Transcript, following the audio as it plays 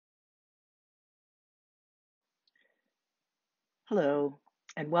Hello,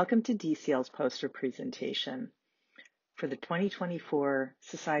 and welcome to DCL's poster presentation for the 2024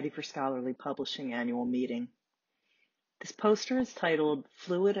 Society for Scholarly Publishing Annual Meeting. This poster is titled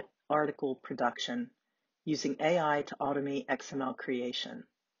Fluid Article Production Using AI to Automate XML Creation.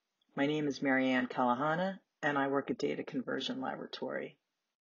 My name is Marianne Kalahana, and I work at Data Conversion Laboratory.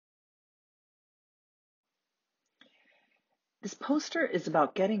 This poster is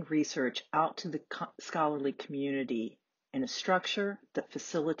about getting research out to the scholarly community in a structure that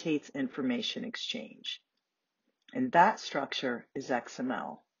facilitates information exchange. And that structure is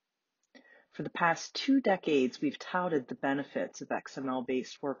XML. For the past 2 decades, we've touted the benefits of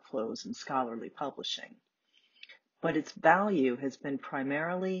XML-based workflows in scholarly publishing, but its value has been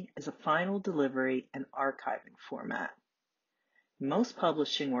primarily as a final delivery and archiving format. In most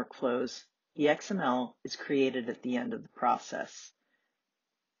publishing workflows, the XML is created at the end of the process.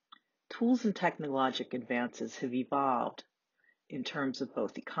 Tools and technologic advances have evolved in terms of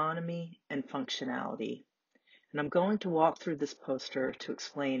both economy and functionality. And I'm going to walk through this poster to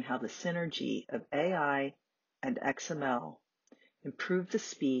explain how the synergy of AI and XML improve the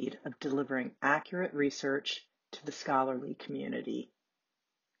speed of delivering accurate research to the scholarly community.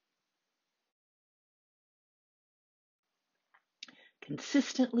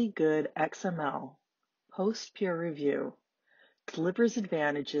 Consistently good XML post-peer review delivers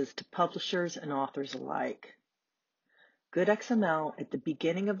advantages to publishers and authors alike. Good XML at the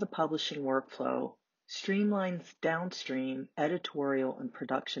beginning of the publishing workflow streamlines downstream editorial and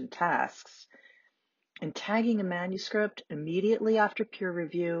production tasks, and tagging a manuscript immediately after peer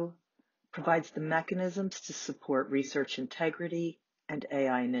review provides the mechanisms to support research integrity and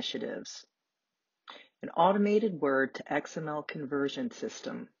AI initiatives. An automated Word to XML conversion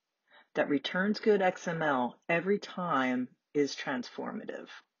system that returns good XML every time is transformative.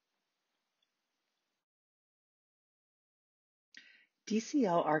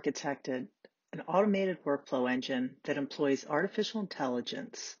 DCL architected an automated workflow engine that employs artificial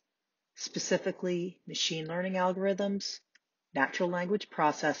intelligence, specifically machine learning algorithms, natural language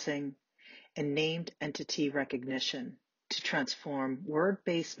processing, and named entity recognition to transform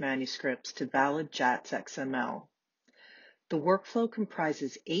Word-based manuscripts to valid JATS XML. The workflow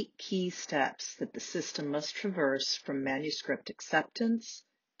comprises 8 key steps that the system must traverse from manuscript acceptance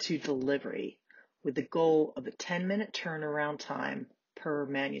to delivery, with the goal of a 10-minute turnaround time per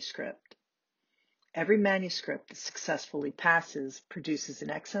manuscript. Every manuscript that successfully passes produces an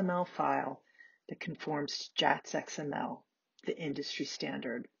XML file that conforms to JATS XML, the industry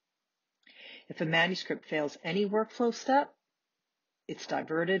standard. If a manuscript fails any workflow step, it's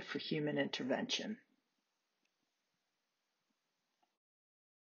diverted for human intervention.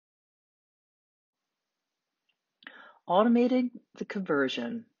 Automating the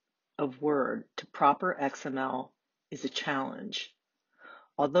conversion of Word to proper XML is a challenge.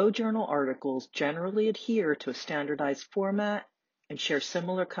 Although journal articles generally adhere to a standardized format and share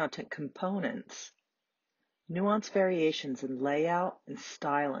similar content components, nuanced variations in layout and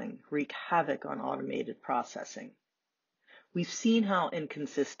styling wreak havoc on automated processing. We've seen how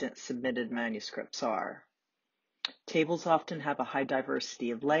inconsistent submitted manuscripts are. Tables often have a high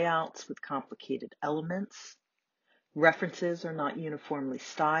diversity of layouts with complicated elements. References are not uniformly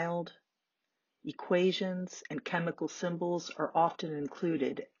styled. Equations and chemical symbols are often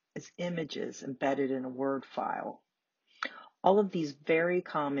included as images embedded in a Word file. All of these very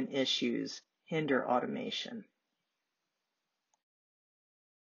common issues hinder automation.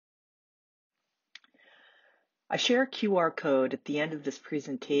 I share a QR code at the end of this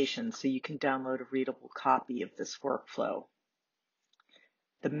presentation so you can download a readable copy of this workflow.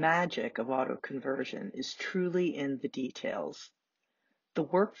 The magic of auto-conversion is truly in the details. The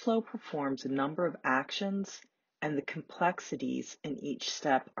workflow performs a number of actions, and the complexities in each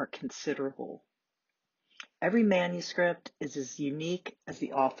step are considerable. Every manuscript is as unique as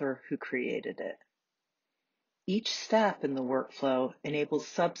the author who created it. Each step in the workflow enables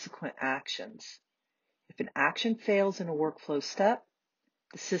subsequent actions. If an action fails in a workflow step,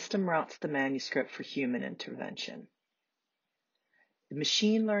 the system routes the manuscript for human intervention. The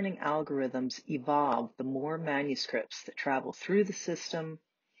machine learning algorithms evolve the more manuscripts that travel through the system,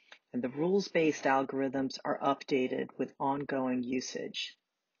 and the rules-based algorithms are updated with ongoing usage.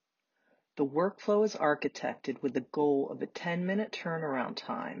 The workflow is architected with the goal of a 10-minute turnaround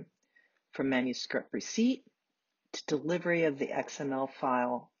time from manuscript receipt to delivery of the XML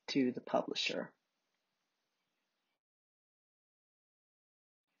file to the publisher.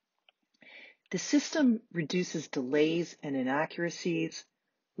 The system reduces delays and inaccuracies,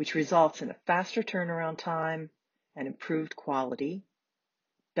 which results in a faster turnaround time and improved quality,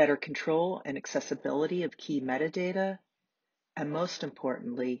 better control and accessibility of key metadata, and most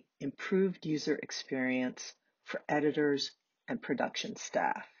importantly, improved user experience for editors and production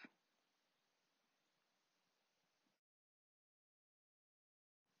staff.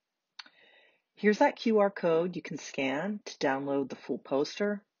 Here's that QR code you can scan to download the full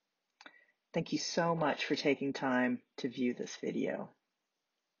poster. Thank you so much for taking time to view this video.